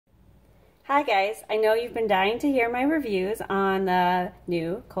Hi guys, I know you've been dying to hear my reviews on the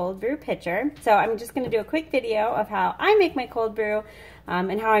new cold brew pitcher. So I'm just going to do a quick video of how I make my cold brew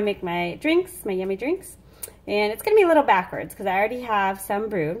and how I make my drinks, my yummy drinks. And it's going to be a little backwards because I already have some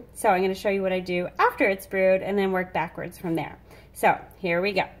brewed. So I'm going to show you what I do after it's brewed and then work backwards from there. So here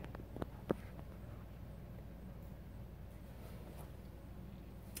we go.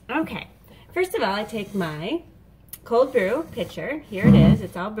 Okay, first of all I take my cold brew pitcher. Here it is,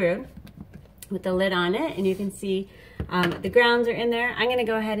 it's all brewed with the lid on it, and you can see the grounds are in there. I'm gonna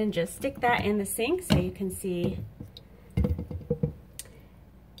go ahead and just stick that in the sink so you can see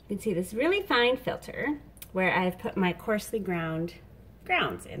this really fine filter where I've put my coarsely ground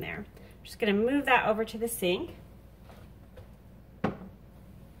grounds in there. I'm just gonna move that over to the sink.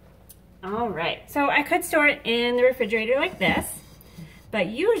 All right, so I could store it in the refrigerator like this, but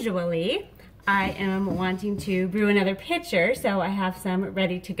usually I am wanting to brew another pitcher, so I have some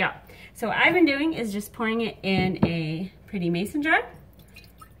ready to go. So what I've been doing is just pouring it in a pretty mason jar.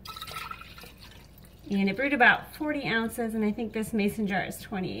 And it brewed about 40 ounces, and I think this mason jar is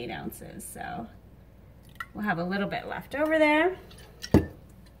 28 ounces, so we'll have a little bit left over there.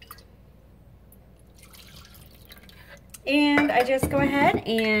 And I just go ahead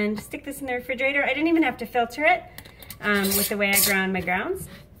and stick this in the refrigerator. I didn't even have to filter it with the way I ground my grounds.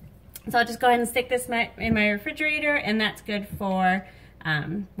 So I'll just go ahead and stick this in my refrigerator, and that's good for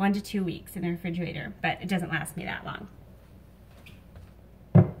 1 to 2 weeks in the refrigerator, but it doesn't last me that long.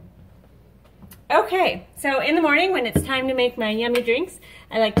 Okay, so in the morning when it's time to make my yummy drinks,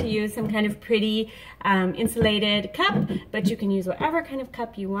 I like to use some kind of pretty insulated cup, but you can use whatever kind of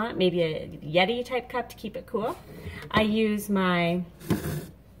cup you want, maybe a Yeti type cup to keep it cool. I use my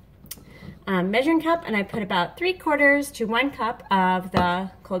measuring cup, and I put about 3/4 to 1 cup of the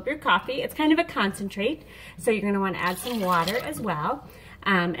cold brew coffee. It's kind of a concentrate, so you're going to want to add some water as well.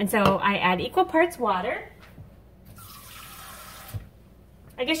 And so I add equal parts water.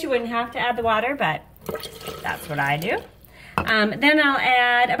 I guess you wouldn't have to add the water, but that's what I do. Then I'll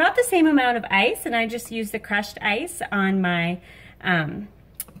add about the same amount of ice, and I just use the crushed ice on my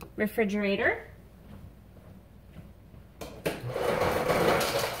refrigerator.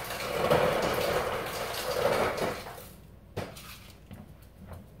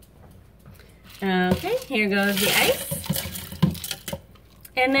 Okay, here goes the ice.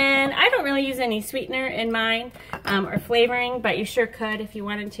 And then I don't really use any sweetener in mine or flavoring, but you sure could if you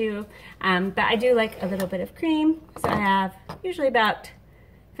wanted to. But I do like a little bit of cream. So I have usually about,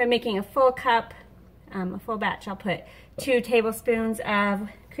 if I'm making a full cup, a full batch, I'll put 2 tablespoons of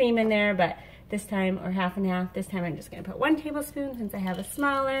cream in there, but this time, or half and half, this time I'm just gonna put 1 tablespoon since I have a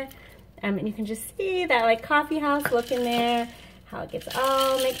smaller. And you can just see that like coffee house look in there, how it gets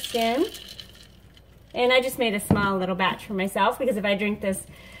all mixed in. And I just made a small little batch for myself because if I drink this,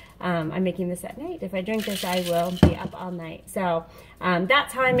 I'm making this at night. If I drink this, I will be up all night. So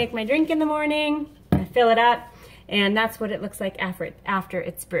that's how I make my drink in the morning. I fill it up, and that's what it looks like after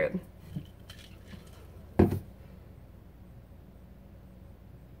it's brewed.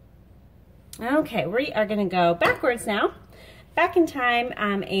 Okay, we are gonna go backwards now, back in time,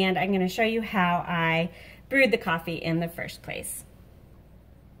 and I'm gonna show you how I brewed the coffee in the first place.